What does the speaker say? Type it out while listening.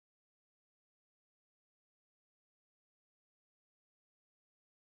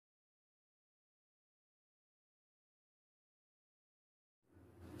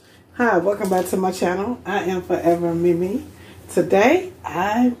Hi, welcome back to my channel. I am Forever Mimi. Today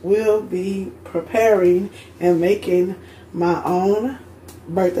I will be preparing and making my own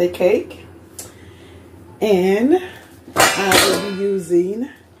birthday cake, and I will be using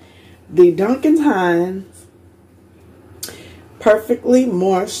the Duncan Hines Perfectly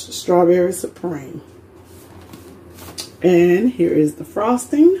Moist Strawberry Supreme. And here is the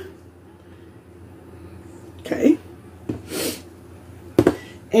frosting. Okay.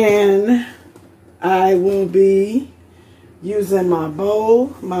 And I will be using my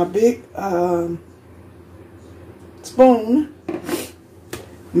bowl, my big spoon,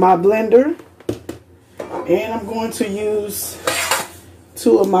 my blender, and I'm going to use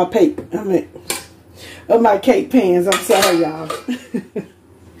two of my cake pans. I'm sorry, y'all.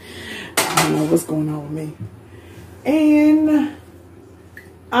 I don't know what's going on with me. And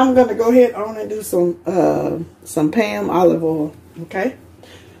I'm gonna go ahead on and do some Pam olive oil. Okay.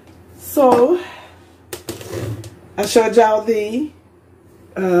 So, I showed y'all the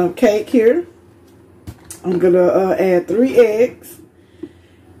cake here. I'm going to add 3 eggs.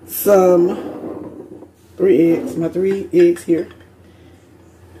 My 3 eggs here.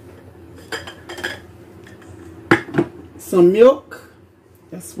 Some milk.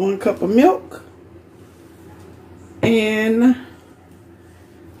 That's 1 cup of milk. And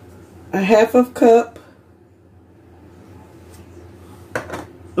a 1/2 cup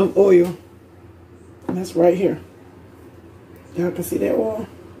of oil. And that's right here. Y'all can see that oil.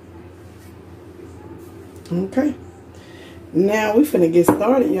 Okay. Now we finna get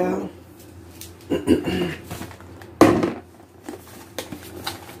started, y'all.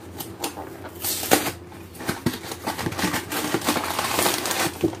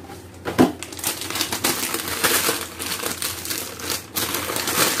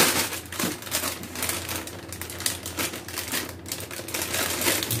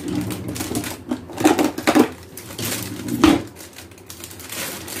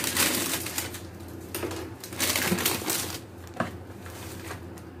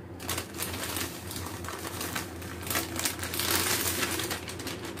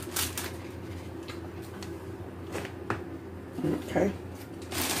 Okay.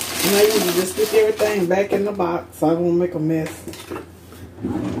 And I usually just stick everything back in the box so I won't make a mess.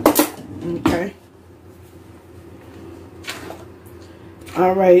 Okay.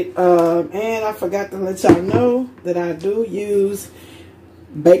 Alright, and I forgot to let y'all know that I do use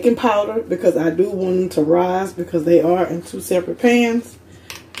baking powder because I do want them to rise because they are in 2 separate pans.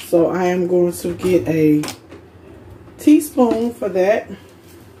 So I am going to get a teaspoon for that.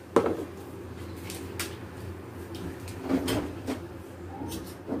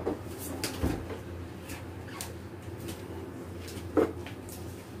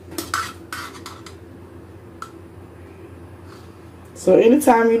 So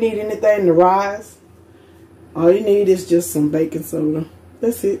anytime you need anything to rise, all you need is just some baking soda.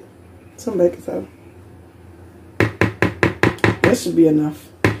 That's it. Some baking soda. That should be enough.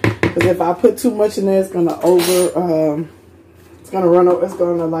 Because if I put too much in there, it's gonna run over. It's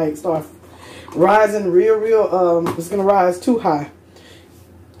gonna like start rising real. It's gonna rise too high,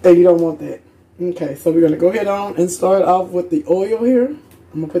 and you don't want that. Okay, so we're gonna go ahead on and start off with the oil here.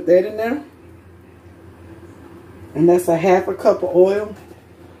 I'm gonna put that in there. And that's a 1/2 cup of oil.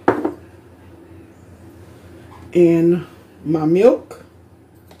 And my milk.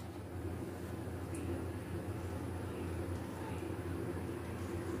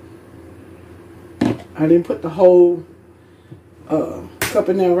 I didn't put the whole cup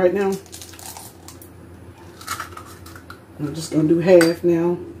in there right now. I'm just going to do half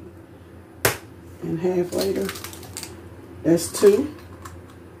now. And half later. That's 2.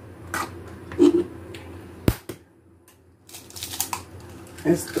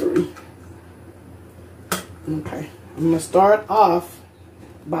 That's 3. Okay. I'm going to start off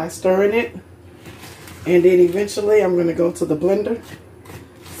by stirring it. And then eventually I'm going to go to the blender.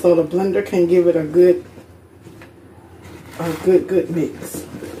 So the blender can give it a good mix.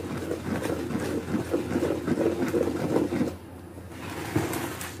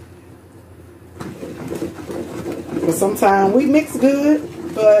 Because sometimes we mix good,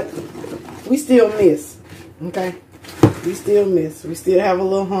 but we still miss. Okay? We still miss. We still have a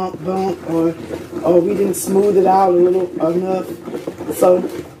little bump, or we didn't smooth it out a little enough. So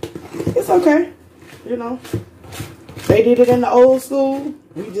it's okay. You know, they did it in the old school.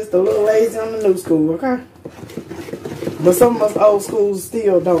 We just a little lazy on the new school, okay? But some of us old schools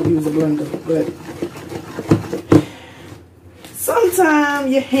still don't use a blender. But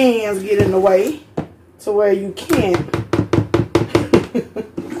sometimes your hands get in the way to where you can't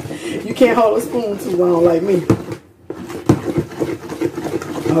hold a spoon too long like me.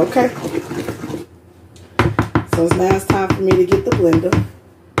 Okay. So now it's time for me to get the blender.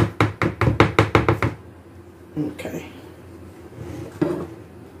 Okay.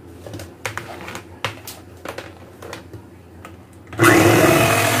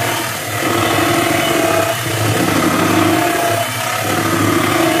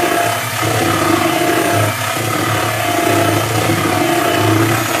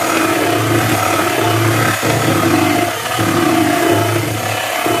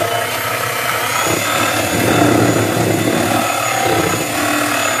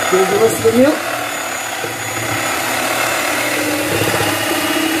 Here's the rest of the milk.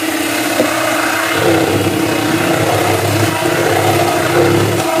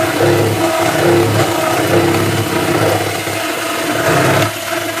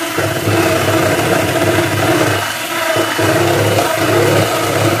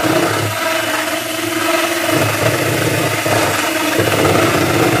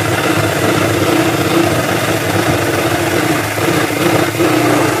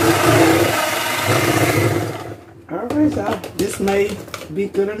 Alright, y'all. This may be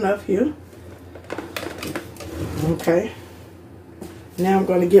good enough here. Okay. Now I'm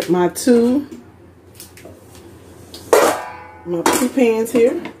going to get my two pans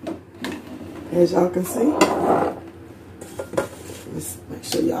here, as y'all can see. Let's make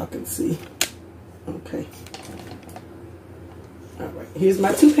sure y'all can see. Okay. Alright, here's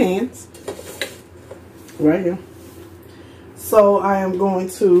my two pans. Right here. So I am going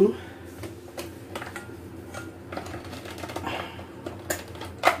to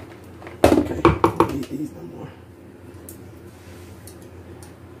these no more.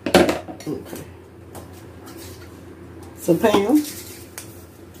 Okay. Some Pam.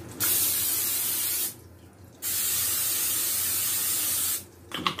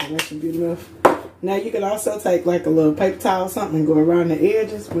 Okay, that should be enough. Now you can also take like a little paper towel or something and go around the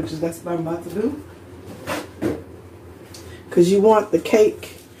edges, that's what I'm about to do. Because you want the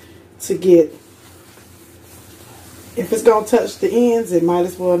cake to get, if it's going to touch the ends, it might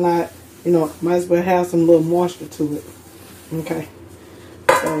as well not, might as well have some little moisture to it. Okay.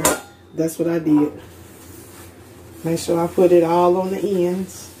 So that's what I did. Make sure I put it all on the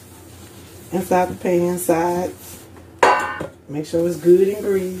ends, inside the pan sides. Make sure it's good and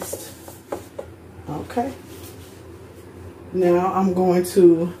greased. Okay. Now I'm going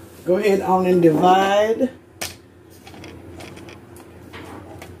to go ahead on and divide.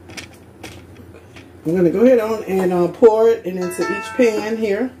 I'm going to go ahead on and pour it into each pan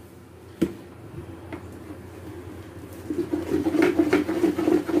here.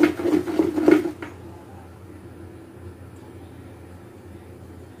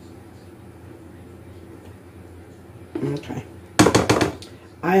 Okay.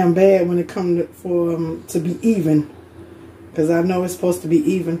 I am bad when it comes to be even, because I know it's supposed to be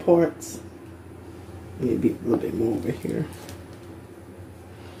even parts. Maybe a little bit more over here.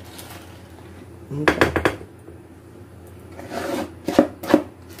 Okay.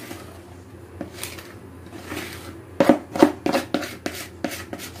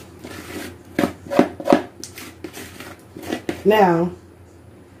 Now,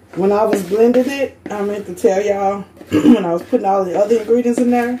 when I was blending it, I meant to tell y'all, when I was putting all the other ingredients in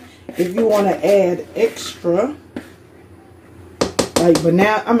there, if you want to add extra, like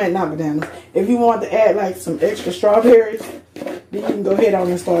not bananas, if you want to add like some extra strawberries, then you can go ahead on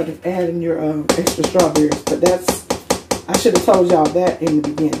and start adding your extra strawberries. But I should have told y'all that in the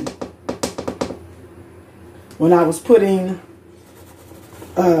beginning. When I was putting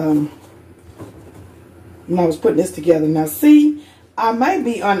this together. Now see, I might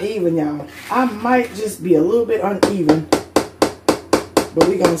be uneven, y'all. I might just be a little bit uneven. But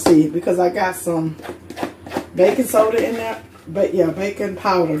we're going to see, because I got some baking soda in there. But yeah, baking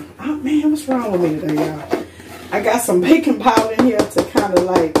powder. Oh man, what's wrong with me today, y'all? I got some baking powder in here to kind of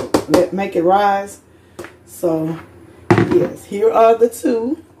like make it rise. So yes, here are the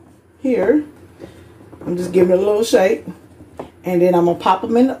two here. I'm just giving it a little shake. And then I'm going to pop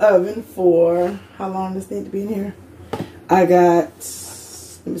them in the oven for, how long does this need to be in here? I got,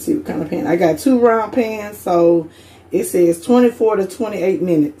 let me see what kind of pan. I got 2 round pans, so it says 24 to 28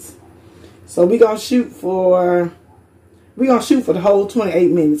 minutes. So we're going to shoot for the whole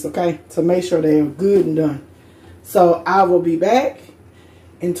 28 minutes, okay? To make sure they're good and done. So I will be back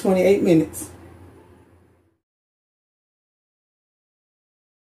in 28 minutes.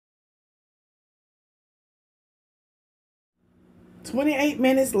 28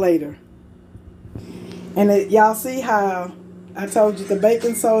 minutes later. And y'all see how I told you the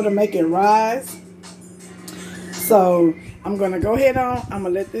baking soda make it rise? So I'm going to go ahead on. I'm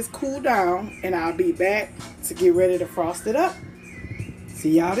going to let this cool down. And I'll be back to get ready to frost it up.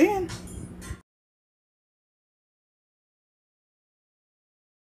 See y'all then.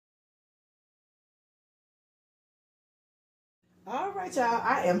 All right, y'all.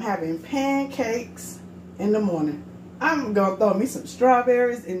 I am having pancakes in the morning. I'm going to throw me some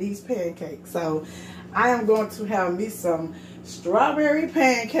strawberries in these pancakes. So I am going to have me some strawberry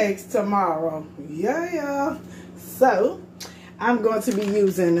pancakes tomorrow. Yeah. So I'm going to be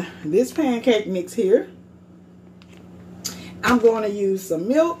using this pancake mix here. I'm going to use some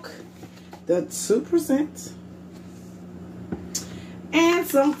milk, the 2%, and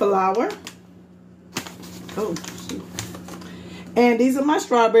some flour. Oh, shoot. And these are my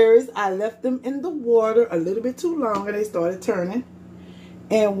strawberries. I left them in the water a little bit too long and they started turning.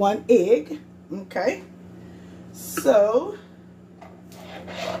 And 1 egg. Okay. So,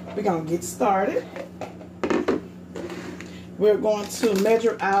 we're going to get started. We're going to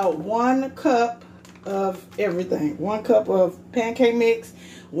measure out 1 cup of everything. 1 cup of pancake mix,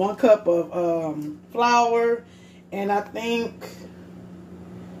 1 cup of flour, and I think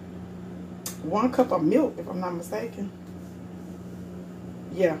 1 cup of milk, if I'm not mistaken.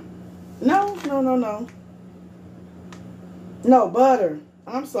 Yeah. No, butter.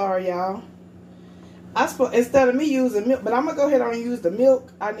 I'm sorry, y'all. Instead of me using milk, but I'm going to go ahead and use the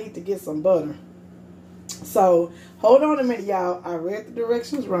milk. I need to get some butter. So, hold on a minute, y'all. I read the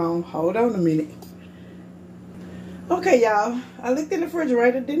directions wrong. Hold on a minute. Okay, y'all. I looked in the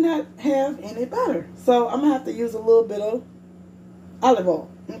refrigerator. Did not have any butter. So, I'm going to have to use a little bit of olive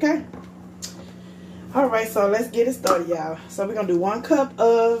oil. Okay? Alright, so let's get it started, y'all. So we're going to do 1 cup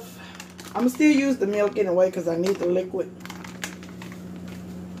of, I'm going to still use the milk anyway because I need the liquid.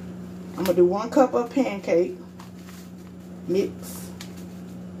 I'm going to do 1 cup of pancake mix.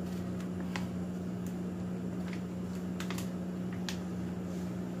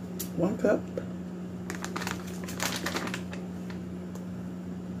 One cup.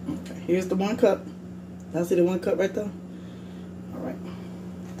 Okay, here's the 1 cup. Y'all see the 1 cup right there? Alright.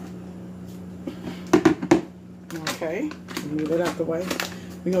 Okay, move that out the way.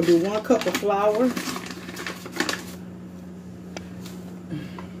 We're going to do 1 cup of flour.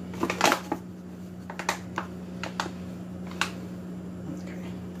 Okay.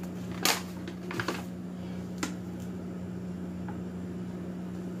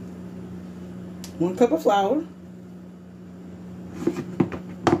 1 cup of flour.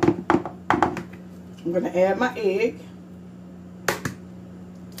 I'm going to add my egg.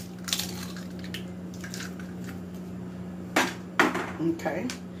 Okay,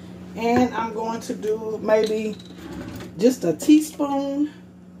 and I'm going to do maybe just a teaspoon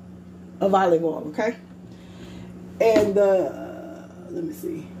of olive oil, okay? And let me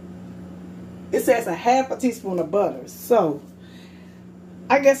see. It says a ½ teaspoon of butter, so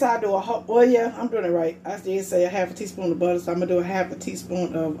I guess I'll do a whole, well, yeah, I'm doing it right. I did say a ½ teaspoon of butter, so I'm going to do a ½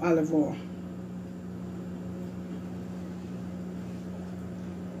 teaspoon of olive oil.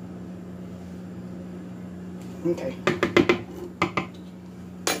 Okay.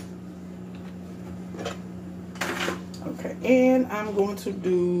 Okay, and I'm going to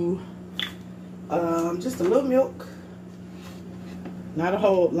do just a little milk. Not a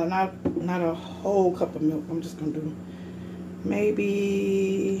whole cup of milk. I'm just gonna do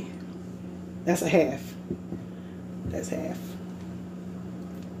maybe that's a ½ That's half.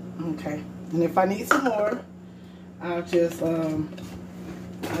 Okay, and if I need some more, I'll just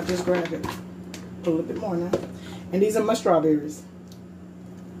grab it. Put a little bit more now. And these are my strawberries.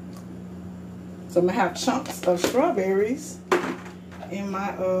 So I'm gonna have chunks of strawberries in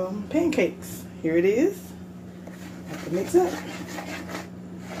my pancakes. Here it is. I have to mix up.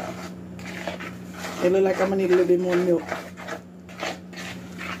 It looks like I'm gonna need a little bit more milk.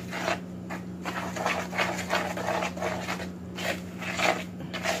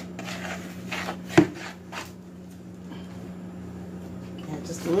 Add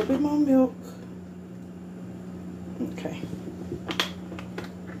just a little bit more milk. Okay.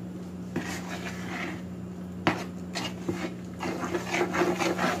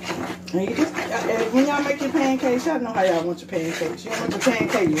 And you just, when y'all make your pancakes, y'all know how y'all want your pancakes. You don't want your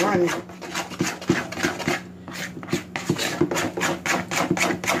pancakes running.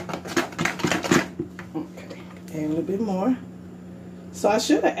 Okay, add a little bit more. So I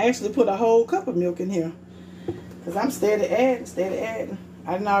should have actually put a whole cup of milk in here, because I'm steady adding.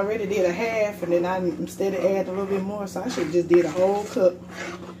 I done already did a half, and then I'm steady adding a little bit more. So I should have just did a whole cup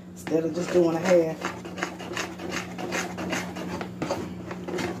instead of just doing a half.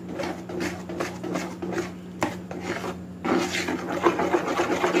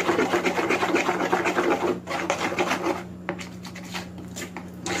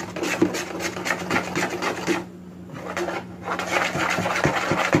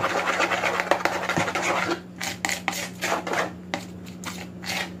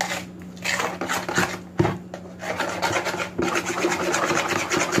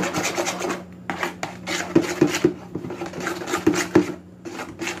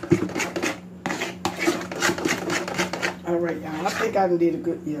 think I done did a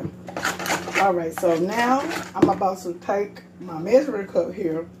good, yeah. All right, so now I'm about to take my measuring cup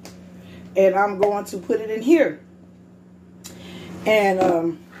here, and I'm going to put it in here. And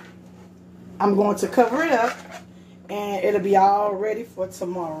I'm going to cover it up, and it'll be all ready for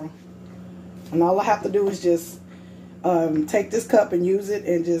tomorrow. And all I have to do is just take this cup and use it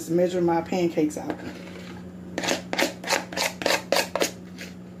and just measure my pancakes out.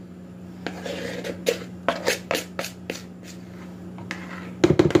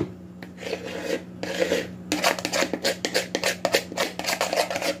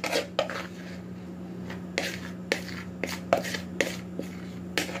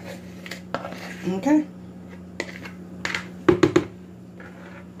 Okay.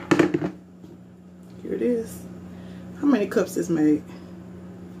 Here it is. How many cups is made?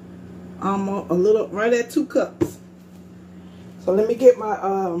 Almost a little, right at 2 cups. So let me get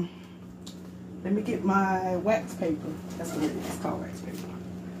my wax paper. That's what it is. It's called wax paper.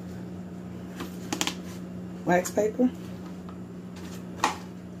 Wax paper.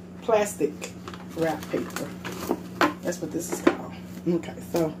 Plastic wrap paper. That's what this is called. Okay,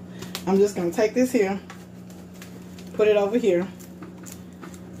 so I'm just gonna take this here, put it over here,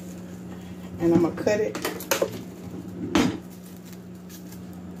 and I'm gonna cut it.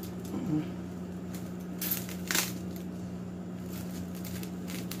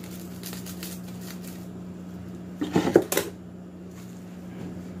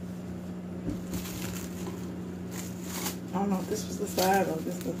 I don't know if this was the side or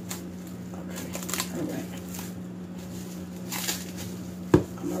this was. Okay, all right.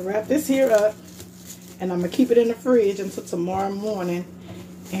 I'm gonna wrap this here up, and I'm gonna keep it in the fridge until tomorrow morning,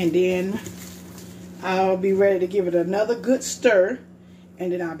 and then I'll be ready to give it another good stir,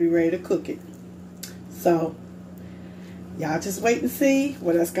 and then I'll be ready to cook it. So y'all just wait and see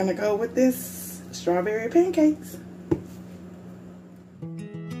where that's gonna go with this strawberry pancakes.